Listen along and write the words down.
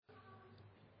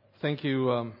Thank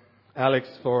you, Alex,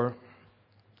 for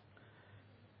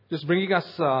just bringing us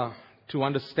to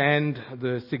understand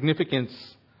the significance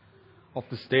of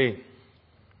this day.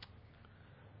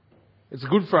 It's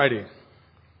Good Friday.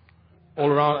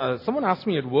 All around. Someone asked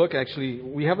me at work, actually,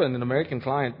 we have an American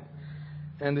client,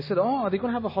 and they said, are they going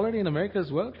to have a holiday in America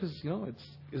as well? Because,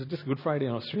 is it just Good Friday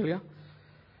in Australia?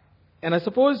 And I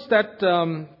suppose that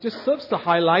just serves to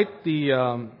highlight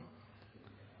the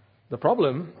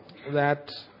problem that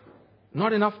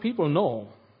not enough people know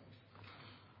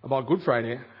about Good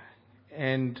Friday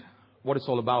and what it's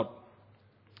all about.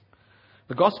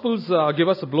 The Gospels give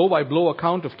us a blow-by-blow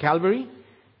account of Calvary.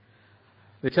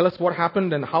 They tell us what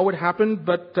happened and how it happened,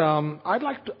 but I'd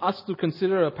like us to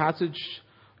consider a passage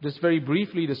just very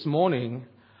briefly this morning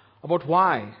about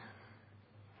why.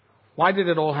 Why did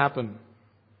it all happen?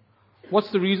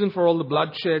 What's the reason for all the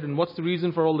bloodshed, and what's the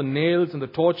reason for all the nails and the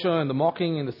torture and the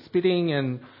mocking and the spitting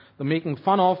and the making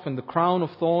fun of and the crown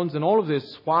of thorns and all of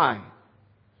this? Why?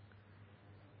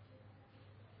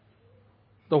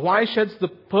 The why sheds the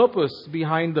purpose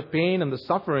behind the pain and the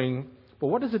suffering, but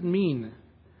what does it mean?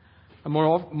 And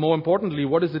more importantly,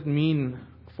 what does it mean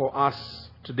for us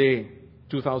today,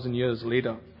 2,000 years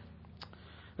later?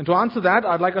 And to answer that,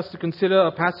 I'd like us to consider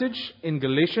a passage in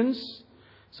Galatians.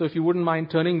 So if you wouldn't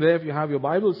mind turning there, if you have your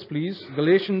Bibles, please.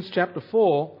 Galatians chapter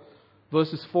 4,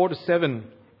 verses 4 to 7.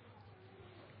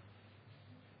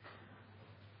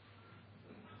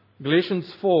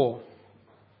 Galatians 4,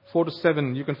 4 to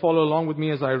 7. You can follow along with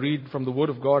me as I read from the Word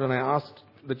of God, and I ask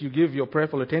that you give your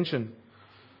prayerful attention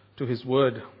to His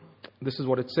Word. This is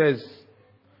what it says.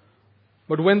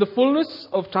 But when the fullness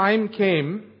of time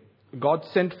came, God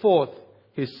sent forth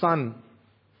His Son,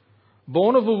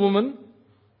 born of a woman,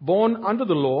 born under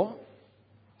the law,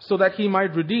 so that He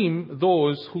might redeem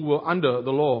those who were under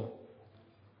the law,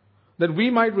 that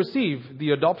we might receive the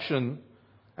adoption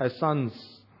as sons.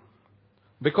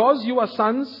 Because you are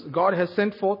sons, God has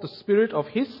sent forth the Spirit of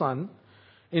His Son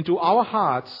into our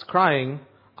hearts, crying,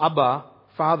 Abba,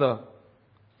 Father.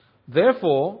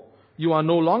 Therefore, you are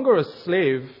no longer a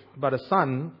slave, but a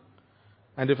son,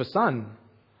 and if a son,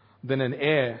 then an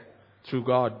heir through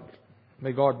God.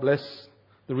 May God bless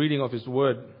the reading of His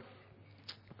Word.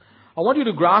 I want you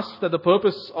to grasp that the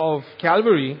purpose of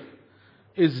Calvary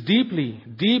is deeply,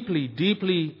 deeply,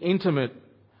 deeply intimate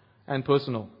and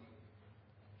personal.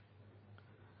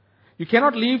 You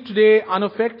cannot leave today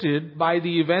unaffected by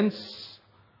the events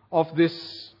of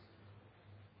this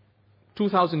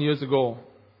 2,000 years ago,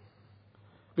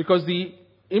 because the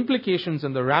implications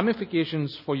and the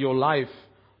ramifications for your life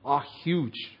are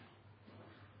huge.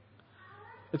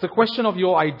 It's a question of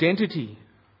your identity.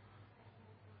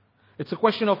 It's a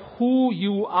question of who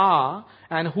you are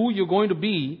and who you're going to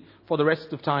be for the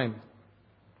rest of time.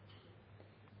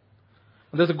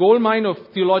 There's a goldmine of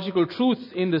theological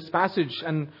truth in this passage,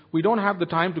 and we don't have the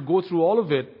time to go through all of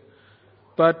it.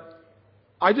 But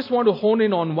I just want to hone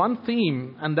in on one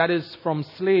theme, and that is from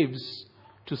slaves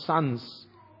to sons.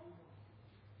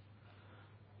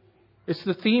 It's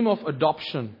the theme of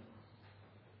adoption.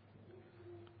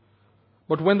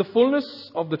 But when the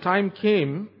fullness of the time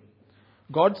came,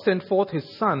 God sent forth His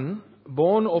Son,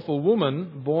 born of a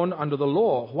woman, born under the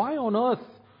law. Why on earth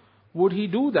would He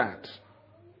do that?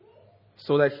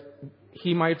 So that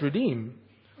He might redeem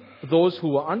those who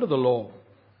were under the law.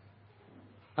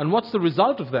 And what's the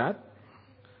result of that?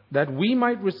 That we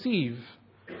might receive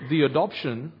the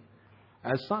adoption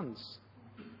as sons.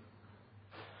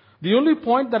 The only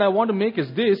point that I want to make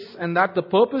is this, and that the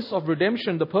purpose of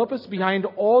redemption, the purpose behind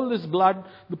all this blood,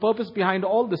 the purpose behind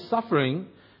all this suffering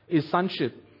is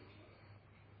sonship.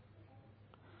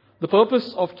 The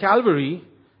purpose of Calvary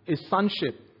is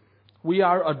sonship. We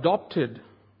are adopted.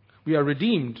 We are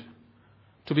redeemed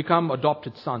to become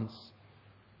adopted sons.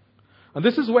 And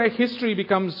this is where history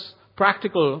becomes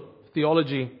practical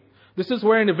theology. This is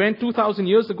where an event 2,000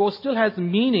 years ago still has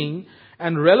meaning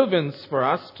and relevance for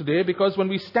us today, because when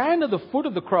we stand at the foot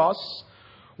of the cross,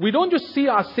 we don't just see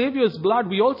our Savior's blood,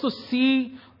 we also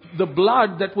see the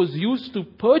blood that was used to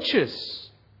purchase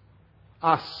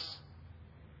us.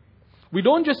 We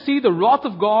don't just see the wrath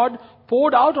of God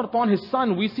poured out upon His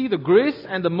Son, we see the grace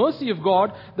and the mercy of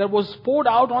God that was poured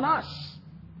out on us.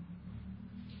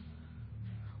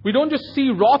 We don't just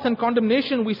see wrath and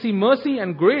condemnation, we see mercy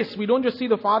and grace. We don't just see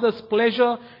the Father's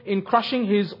pleasure in crushing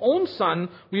His own Son,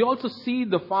 we also see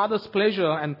the Father's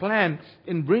pleasure and plan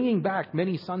in bringing back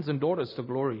many sons and daughters to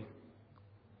glory.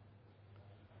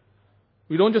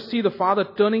 We don't just see the Father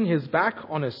turning His back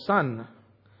on His Son,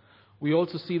 we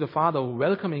also see the Father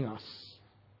welcoming us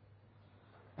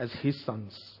as His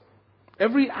sons.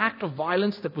 Every act of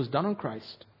violence that was done on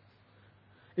Christ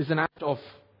is an act of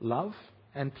love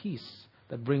and peace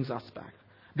that brings us back.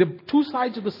 They're two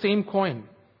sides of the same coin.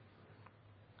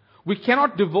 We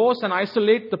cannot divorce and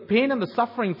isolate the pain and the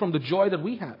suffering from the joy that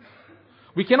we have.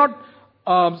 We cannot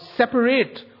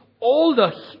separate all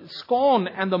the scorn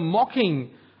and the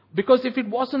mocking, because if it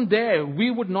wasn't there,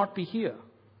 we would not be here.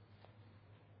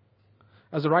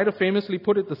 As the writer famously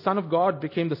put it, the Son of God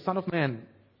became the Son of Man,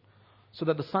 so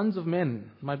that the sons of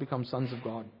men might become sons of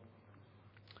God.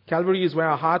 Calvary is where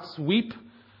our hearts weep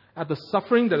at the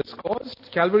suffering that is caused.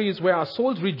 Calvary is where our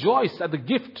souls rejoice at the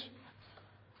gift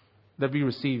that we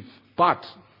receive. But,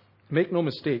 make no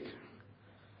mistake,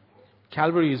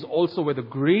 Calvary is also where the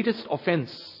greatest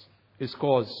offense is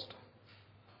caused.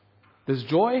 There's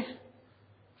joy,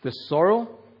 there's sorrow,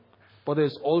 but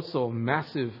there's also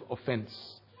massive offense.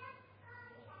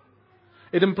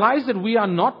 It implies that we are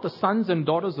not the sons and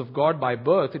daughters of God by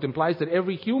birth. It implies that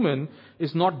every human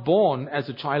is not born as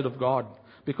a child of God.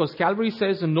 Because Calvary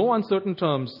says in no uncertain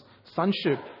terms,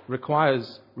 sonship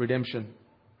requires redemption.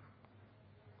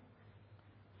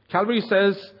 Calvary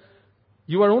says,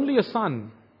 you are only a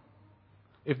son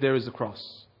if there is a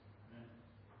cross.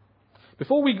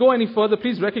 Before we go any further,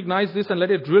 please recognize this and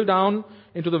let it drill down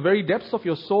into the very depths of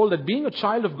your soul, that being a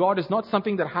child of God is not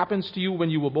something that happens to you when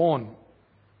you were born.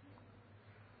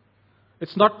 It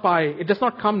does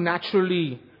not come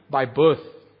naturally by birth.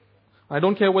 I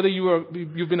don't care whether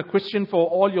you've been a Christian for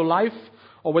all your life,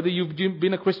 or whether you've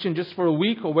been a Christian just for a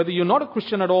week, or whether you're not a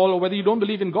Christian at all, or whether you don't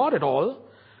believe in God at all.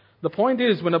 The point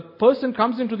is, when a person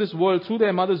comes into this world through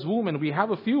their mother's womb, and we have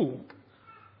a few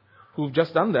who've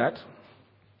just done that,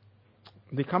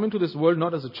 they come into this world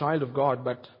not as a child of God,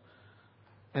 but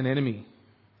an enemy.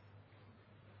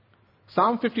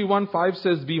 Psalm 51:5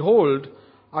 says, behold,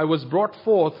 I was brought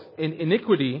forth in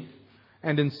iniquity,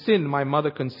 and in sin my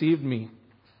mother conceived me.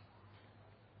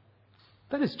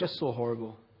 That is just so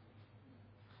horrible.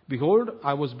 Behold,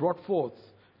 I was brought forth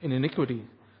in iniquity,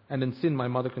 and in sin my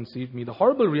mother conceived me. The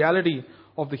horrible reality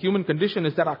of the human condition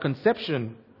is that our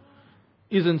conception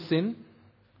is in sin,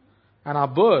 and our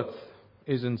birth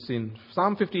is in sin.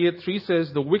 Psalm 58:3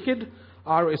 says, the wicked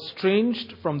are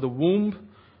estranged from the womb.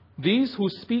 These who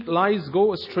speak lies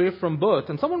go astray from birth.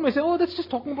 And someone may say, oh, that's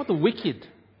just talking about the wicked.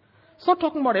 It's not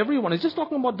talking about everyone. It's just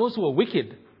talking about those who are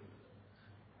wicked.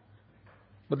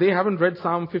 But they haven't read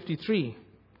Psalm 53:2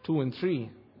 and 3.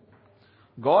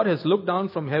 God has looked down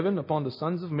from heaven upon the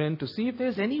sons of men to see if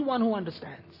there's anyone who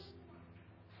understands.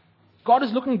 God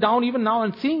is looking down even now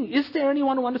and seeing, is there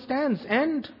anyone who understands?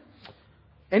 And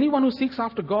anyone who seeks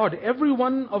after God, every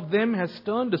one of them has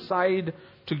turned aside.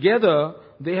 Together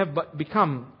they have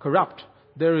become corrupt.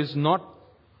 There is not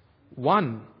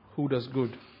one who does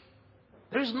good.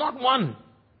 There is not one.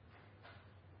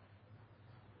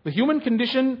 The human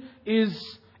condition is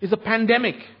a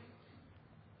pandemic.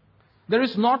 There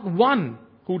is not one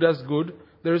who does good.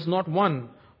 There is not one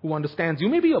who understands. You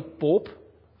may be a pope.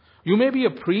 You may be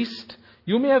a priest.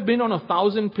 You may have been on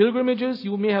 1,000 pilgrimages.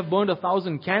 You may have burned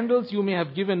 1,000 candles. You may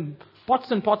have given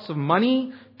pots and pots of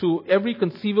money to every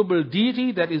conceivable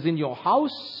deity that is in your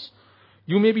house.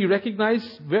 You may be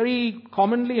recognized very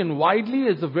commonly and widely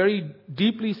as a very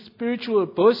deeply spiritual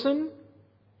person.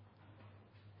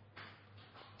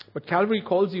 But Calvary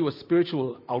calls you a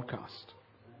spiritual outcast.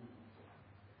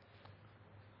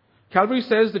 Calvary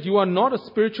says that you are not a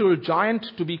spiritual giant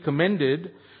to be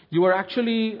commended. You are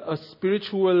actually a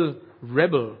spiritual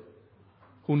rebel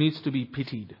who needs to be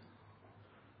pitied.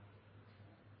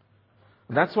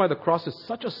 And that's why the cross is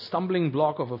such a stumbling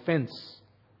block of offense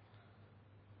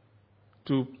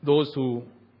to those who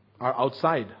are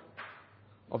outside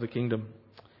of the kingdom.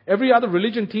 Every other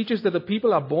religion teaches that the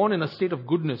people are born in a state of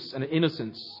goodness and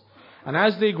innocence. And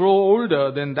as they grow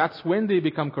older, then that's when they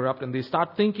become corrupt, and they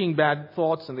start thinking bad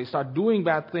thoughts, and they start doing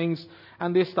bad things,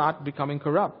 and they start becoming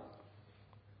corrupt.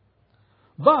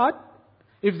 But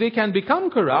if they can become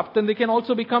corrupt, then they can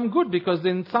also become good, because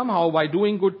then somehow by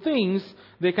doing good things,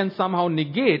 they can somehow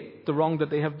negate the wrong that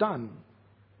they have done.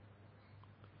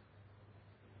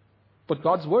 But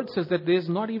God's word says that there's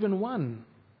not even one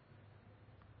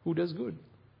who does good.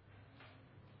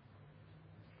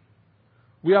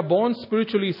 We are born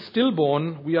spiritually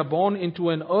stillborn. We are born into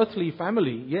an earthly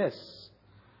family, yes.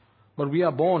 But we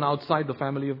are born outside the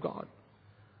family of God.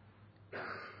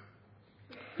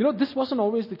 You know, this wasn't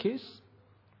always the case.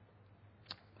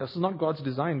 This is not God's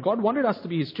design. God wanted us to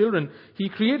be His children. He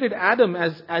created Adam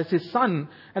as His son.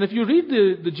 And if you read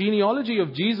the genealogy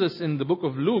of Jesus in the book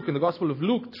of Luke, in the Gospel of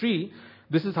Luke 3,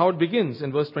 this is how it begins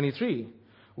in verse 23.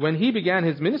 When He began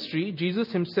His ministry,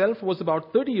 Jesus Himself was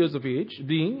about 30 years of age,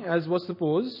 being, as was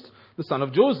supposed, the the son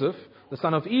of Joseph, the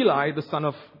son of Eli, the son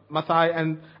of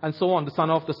Matthias, and so on, the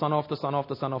son of, the son of, the son of,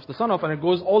 the son of, the son of, and it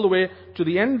goes all the way to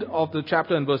the end of the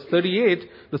chapter in verse 38,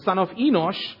 the son of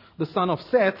Enosh, the son of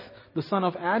Seth, the son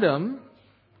of Adam,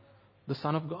 the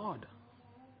son of God.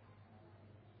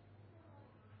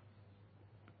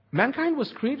 Mankind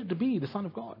was created to be the son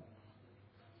of God.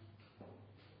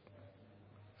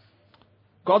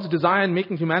 God's desire in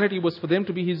making humanity was for them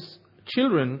to be His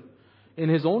children in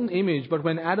His own image, but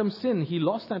when Adam sinned, he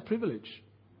lost that privilege.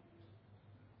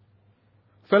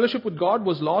 Fellowship with God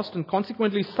was lost, and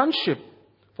consequently sonship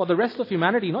for the rest of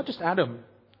humanity, not just Adam,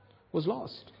 was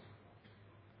lost.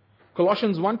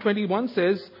 Colossians 1:21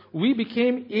 says, "We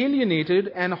became alienated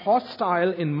and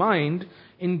hostile in mind,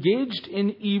 engaged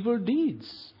in evil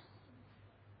deeds."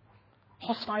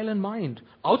 Hostile in mind.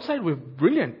 Outside we're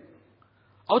brilliant.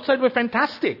 Outside we're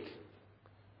fantastic.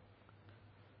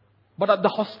 But the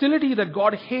hostility that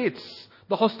God hates,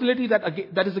 the hostility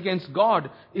that is against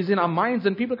God, is in our minds,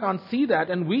 and people can't see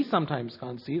that, and we sometimes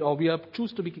can't see it, or we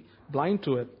choose to be blind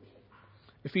to it.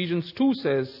 Ephesians 2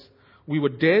 says, "We were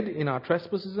dead in our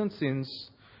trespasses and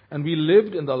sins, and we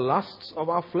lived in the lusts of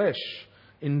our flesh,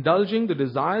 indulging the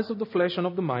desires of the flesh and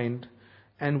of the mind,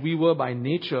 and we were by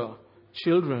nature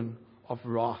children of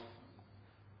wrath."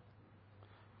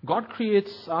 God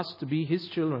creates us to be His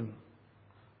children.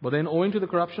 But then, owing to the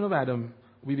corruption of Adam,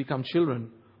 we become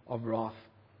children of wrath.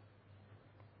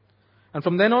 And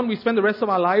from then on, we spend the rest of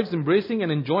our lives embracing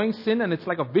and enjoying sin, and it's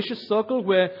like a vicious circle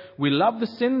where we love the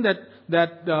sin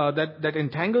that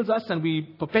entangles us, and we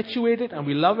perpetuate it, and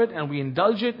we love it, and we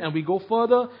indulge it, and we go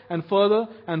further and further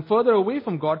and further away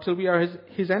from God till we are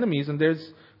His enemies, and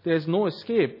there's no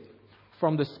escape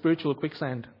from the spiritual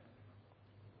quicksand.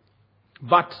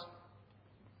 But,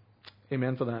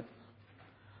 amen for that.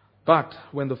 But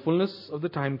when the fullness of the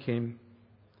time came,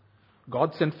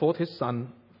 God sent forth His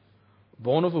Son,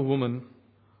 born of a woman,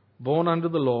 born under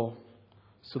the law,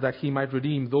 so that He might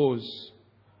redeem those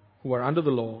who are under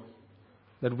the law,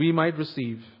 that we might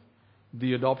receive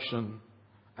the adoption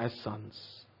as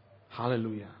sons.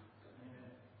 Hallelujah.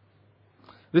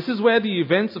 This is where the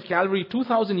events of Calvary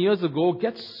 2,000 years ago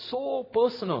get so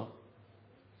personal.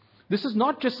 This is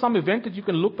not just some event that you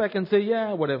can look back and say,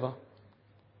 yeah, whatever.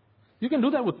 You can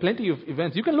do that with plenty of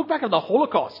events. You can look back at the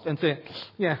Holocaust and say,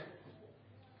 yeah,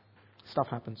 stuff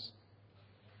happens.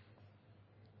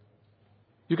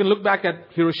 You can look back at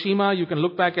Hiroshima. You can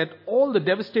look back at all the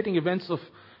devastating events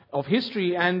of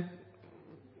history and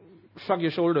shrug your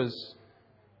shoulders.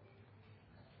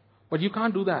 But you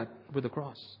can't do that with the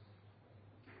cross.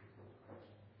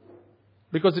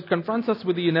 Because it confronts us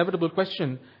with the inevitable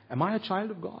question, am I a child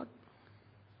of God?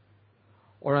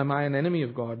 Or am I an enemy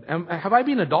of God? Have I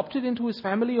been adopted into His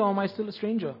family, or am I still a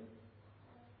stranger?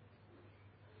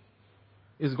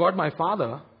 Is God my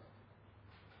Father,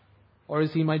 or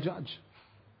is He my judge?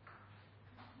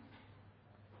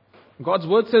 God's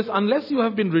word says, unless you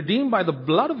have been redeemed by the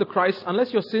blood of the Christ,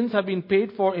 unless your sins have been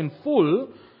paid for in full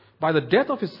by the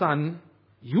death of His Son,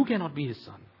 you cannot be His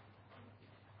son.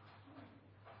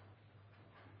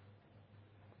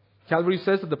 Calvary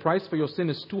says that the price for your sin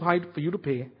is too high for you to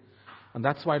pay, and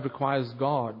that's why it requires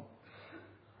God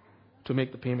to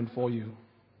make the payment for you.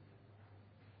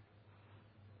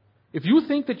 If you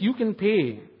think that you can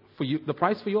pay the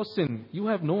price for your sin, you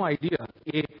have no idea,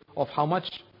 A, of how much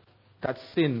that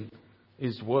sin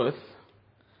is worth.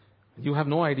 You have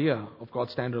no idea of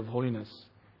God's standard of holiness.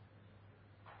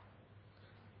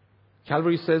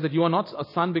 Calvary says that you are not a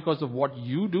son because of what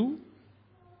you do.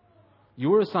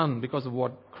 You are a son because of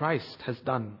what Christ has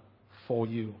done for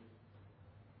you.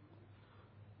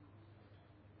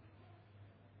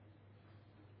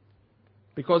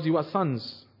 Because you are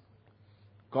sons,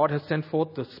 God has sent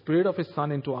forth the Spirit of His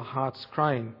Son into our hearts,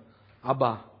 crying,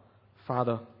 Abba,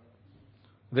 Father.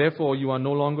 Therefore you are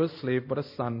no longer a slave, but a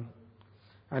son.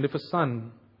 And if a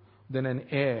son, then an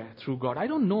heir through God. I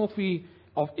don't know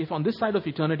if on this side of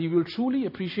eternity we will truly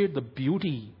appreciate the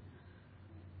beauty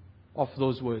of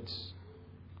those words.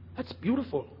 That's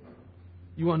beautiful.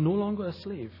 You are no longer a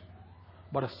slave,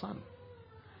 but a son.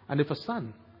 And if a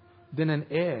son, then an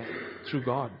heir through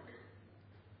God.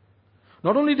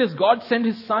 Not only does God send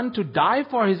His Son to die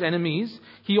for His enemies,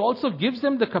 He also gives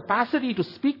them the capacity to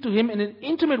speak to Him in an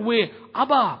intimate way.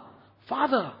 Abba,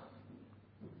 Father.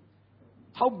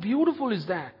 How beautiful is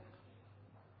that?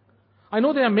 I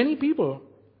know there are many people,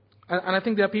 and I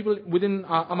think there are people within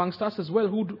amongst us as well,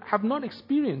 who have not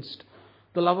experienced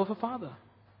the love of a father.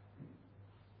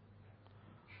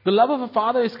 The love of a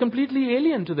father is completely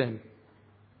alien to them.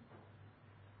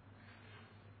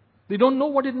 They don't know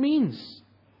what it means.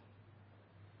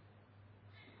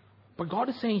 But God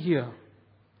is saying here,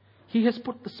 He has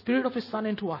put the Spirit of His Son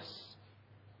into us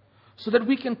so that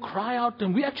we can cry out to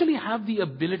Him. We actually have the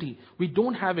ability. We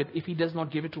don't have it if He does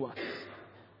not give it to us.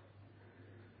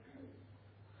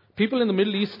 People in the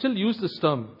Middle East still use this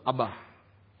term, Abba.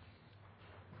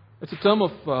 It's a term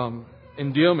of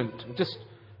endearment, just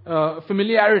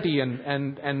familiarity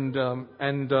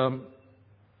and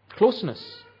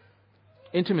closeness,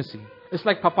 intimacy. It's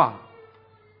like Papa.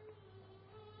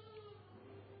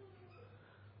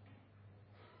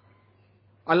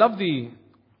 I love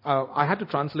I had to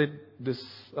translate this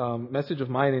message of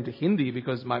mine into Hindi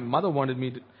because my mother wanted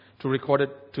me to record it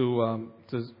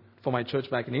for my church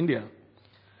back in India.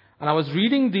 And I was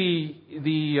reading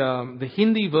the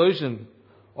Hindi version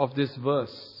of this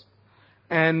verse.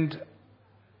 And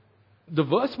the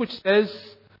verse which says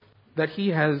that He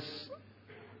has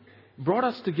brought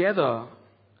us together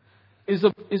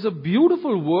is a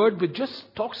beautiful word which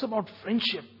just talks about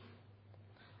friendship.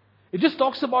 It just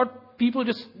talks about people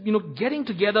just, getting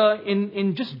together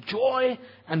in just joy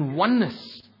and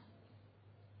oneness.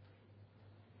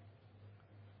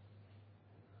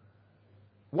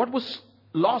 What was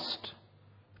lost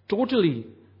totally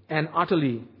and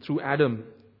utterly through Adam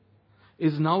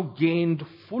is now gained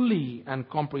fully and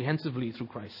comprehensively through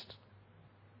Christ.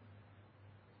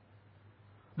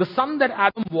 The son that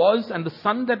Adam was and the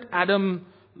sonship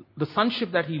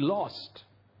that he lost,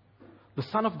 the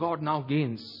Son of God now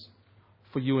gains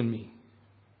for you and me.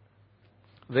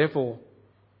 Therefore,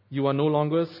 you are no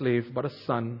longer a slave, but a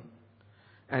son.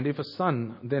 And if a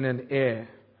son, then an heir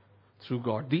through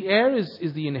God. The heir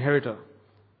is the inheritor,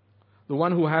 the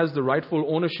one who has the rightful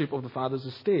ownership of the Father's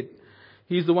estate.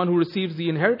 He's the one who receives the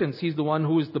inheritance. He's the one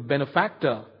who is the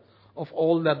benefactor of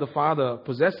all that the Father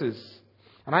possesses.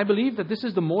 And I believe that this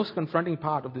is the most confronting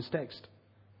part of this text,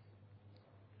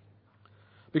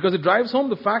 because it drives home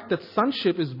the fact that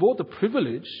sonship is both a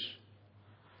privilege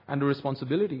and a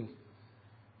responsibility.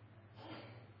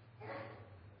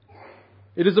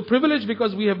 It is a privilege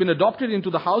because we have been adopted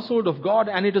into the household of God,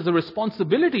 and it is a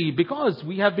responsibility because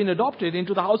we have been adopted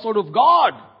into the household of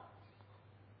God.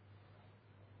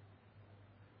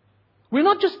 We're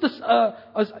not just this,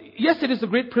 yes, it is a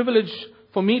great privilege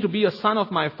for me to be a son of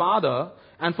my Father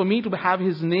and for me to have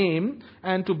His name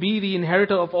and to be the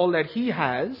inheritor of all that He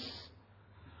has.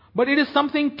 But it is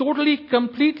something totally,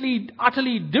 completely,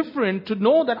 utterly different to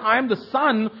know that I am the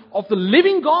son of the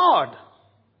living God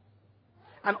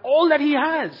and all that He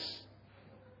has.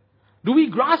 Do we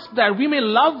grasp that? We may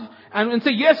love and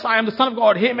say, yes, I am the Son of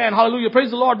God. Amen, hallelujah,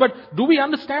 praise the Lord. But do we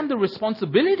understand the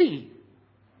responsibility?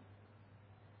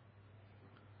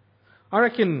 I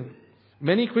reckon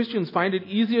many Christians find it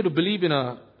easier to believe in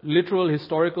a literal,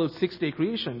 historical, 6-day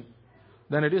creation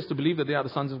than it is to believe that they are the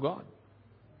sons of God.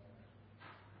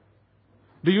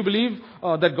 Do you believe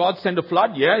that God sent a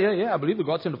flood? Yeah. I believe that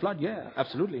God sent a flood. Yeah,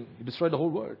 absolutely. He destroyed the whole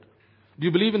world. Do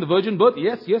you believe in the virgin birth?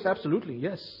 Yes, absolutely.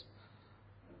 Yes.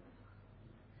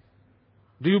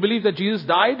 Do you believe that Jesus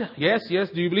died? Yes.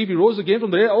 Do you believe He rose again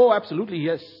from the dead? Oh, absolutely,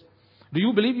 yes. Do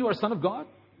you believe you are a son of God?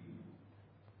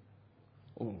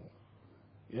 Oh,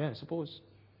 yeah, I suppose.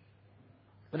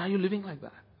 Then are you living like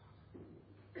that?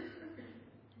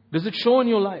 Does it show in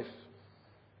your life?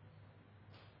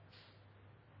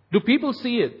 Do people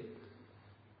see it?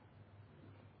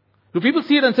 Do people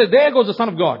see it and say, there goes the Son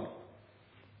of God?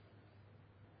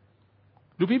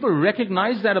 Do people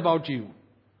recognize that about you?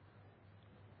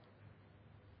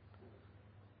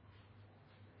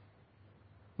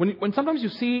 When sometimes you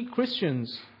see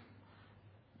Christians,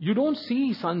 you don't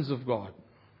see sons of God.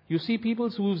 You see people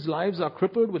whose lives are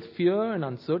crippled with fear and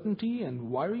uncertainty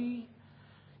and worry.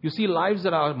 You see lives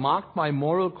that are marked by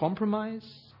moral compromise.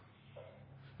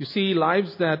 You see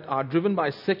lives that are driven by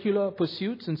secular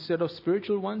pursuits instead of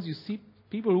spiritual ones. You see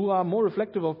people who are more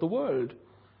reflective of the world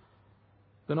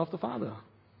than of the Father.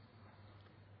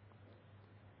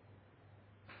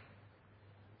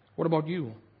 What about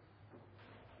you?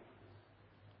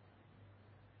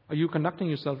 Are you conducting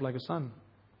yourself like a son?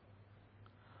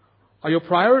 Are your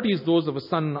priorities those of a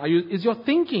son? Is your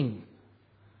thinking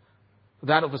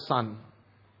that of a son?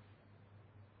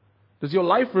 Does your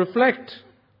life reflect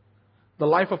the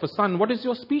life of a son? What does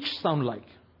your speech sound like?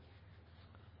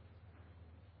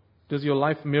 Does your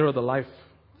life mirror the life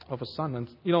of a son? And,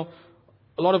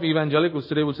 a lot of evangelicals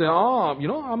today will say,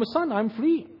 I'm a son, I'm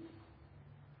free.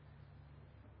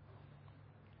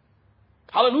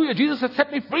 Hallelujah, Jesus has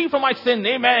set me free from my sin,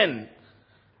 amen.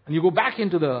 And you go back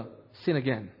into the sin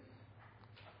again.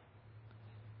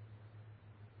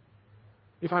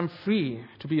 If I'm free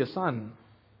to be a son,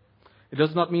 it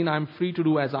does not mean I'm free to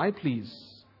do as I please,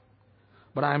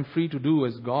 but I'm free to do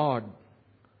as God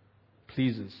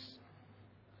pleases.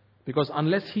 Because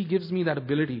unless He gives me that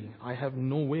ability, I have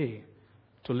no way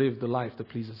to live the life that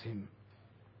pleases Him.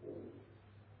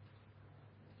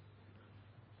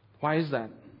 Why is that?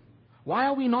 Why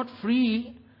are we not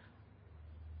free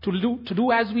to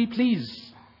do as we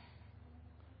please?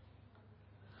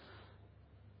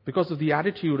 Because of the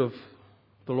attitude of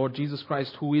the Lord Jesus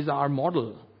Christ, who is our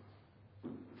model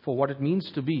for what it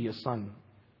means to be a son.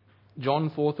 John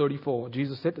 4:34,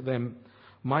 Jesus said to them,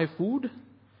 "My food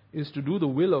is to do the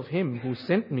will of Him who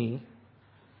sent me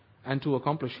and to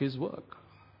accomplish His work."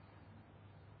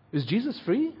 Is Jesus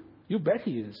free? You bet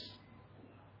He is.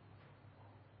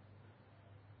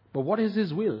 But what is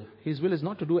His will? His will is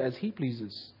not to do as He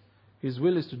pleases. His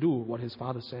will is to do what His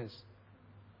Father says.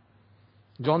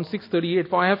 John 6:38,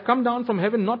 "For I have come down from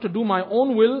heaven not to do my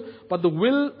own will, but the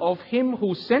will of Him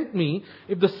who sent me.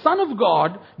 If the Son of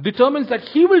God determines that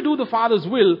He will do the Father's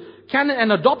will, can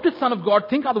an adopted Son of God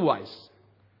think otherwise?"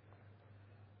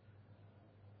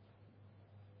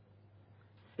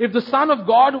 If the Son of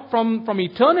God from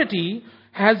eternity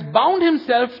has bound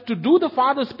Himself to do the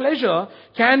Father's pleasure,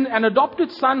 can an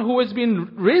adopted son who has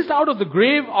been raised out of the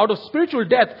grave, out of spiritual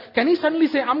death, can he suddenly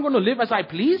say, "I'm going to live as I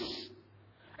please"?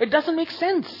 It doesn't make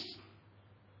sense.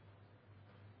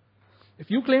 If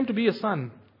you claim to be a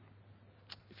son,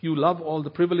 if you love all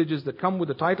the privileges that come with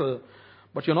the title,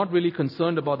 but you're not really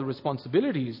concerned about the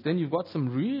responsibilities, then you've got some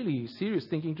really serious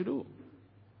thinking to do.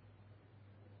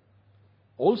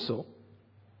 Also,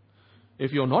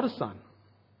 if you're not a son,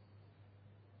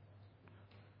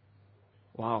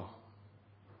 wow,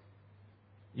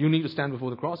 you need to stand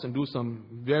before the cross and do some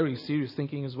very serious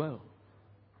thinking as well.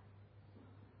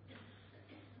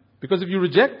 Because if you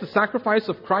reject the sacrifice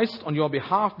of Christ on your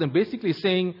behalf, then basically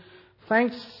saying,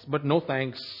 "Thanks, but no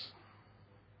thanks.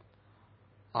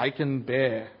 I can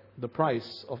bear the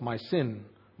price of my sin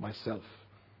myself."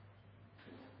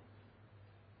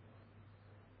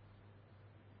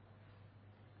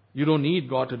 You don't need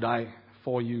God to die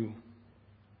for you.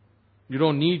 You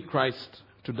don't need Christ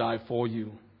to die for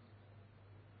you.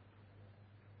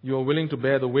 You are willing to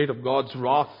bear the weight of God's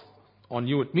wrath on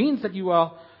you. It means that you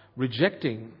are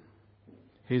rejecting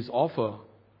His offer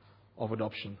of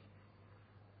adoption.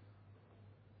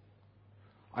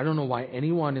 I don't know why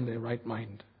anyone in their right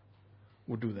mind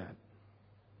would do that.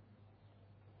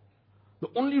 The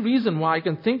only reason why I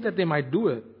can think that they might do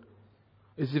it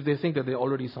is if they think that they're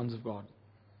already sons of God.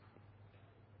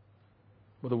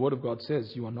 But the Word of God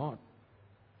says you are not,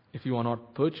 if you are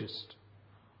not purchased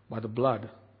by the blood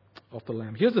of the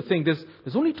Lamb. Here's the thing,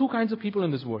 there's only two kinds of people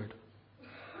in this world.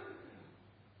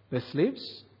 There's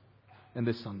slaves and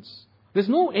there's sons. There's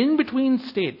no in-between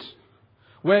state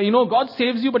where, God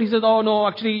saves you, but He says, "Oh no,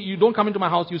 actually you don't come into my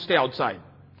house, you stay outside.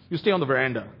 You stay on the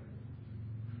veranda."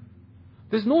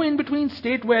 There's no in-between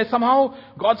state where somehow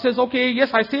God says, "Okay,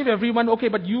 yes, I save everyone, okay,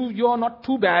 but you're not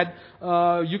too bad.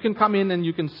 You can come in and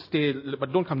you can stay,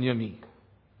 but don't come near me."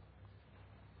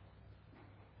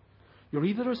 You're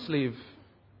either a slave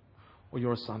or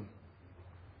you're a son.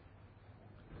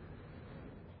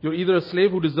 You're either a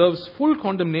slave who deserves full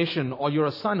condemnation or you're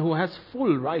a son who has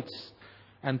full rights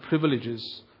and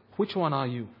privileges. Which one are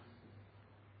you?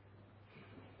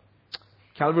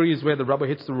 Calvary is where the rubber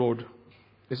hits the road.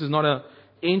 This is not an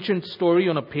ancient story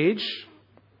on a page.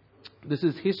 This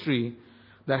is history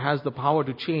that has the power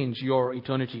to change your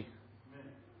eternity.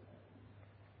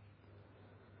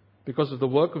 Because of the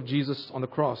work of Jesus on the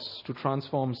cross to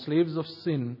transform slaves of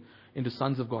sin into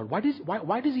sons of God. Why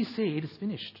does He say it is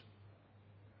finished?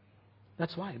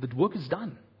 That's why. The work is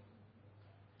done.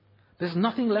 There's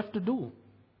nothing left to do.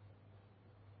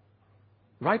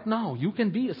 Right now, you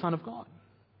can be a son of God.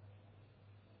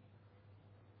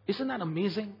 Isn't that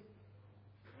amazing?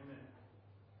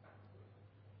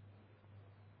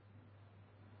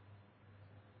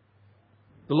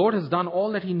 The Lord has done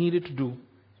all that He needed to do.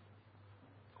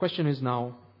 The question is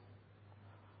now,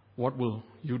 what will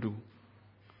you do?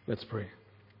 Let's pray.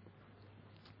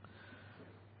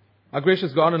 Our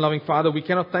gracious God and loving Father, we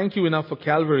cannot thank You enough for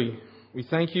Calvary. We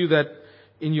thank You that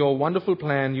in Your wonderful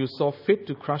plan, You saw fit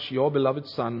to crush Your beloved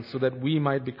Son so that we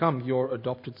might become Your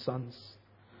adopted sons.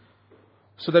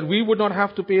 So that we would not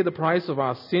have to pay the price of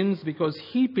our sins because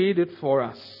He paid it for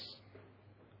us.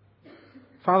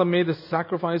 Father, may the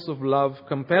sacrifice of love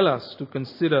compel us to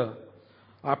consider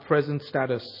our present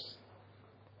status.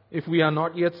 If we are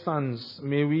not yet sons,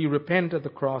 may we repent at the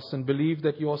cross and believe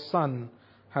that Your Son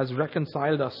has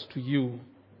reconciled us to You.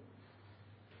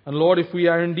 And Lord, if we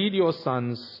are indeed Your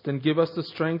sons, then give us the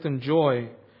strength and joy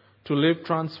to live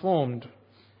transformed,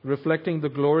 reflecting the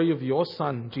glory of Your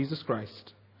Son, Jesus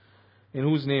Christ, in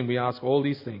whose name we ask all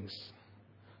these things.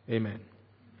 Amen.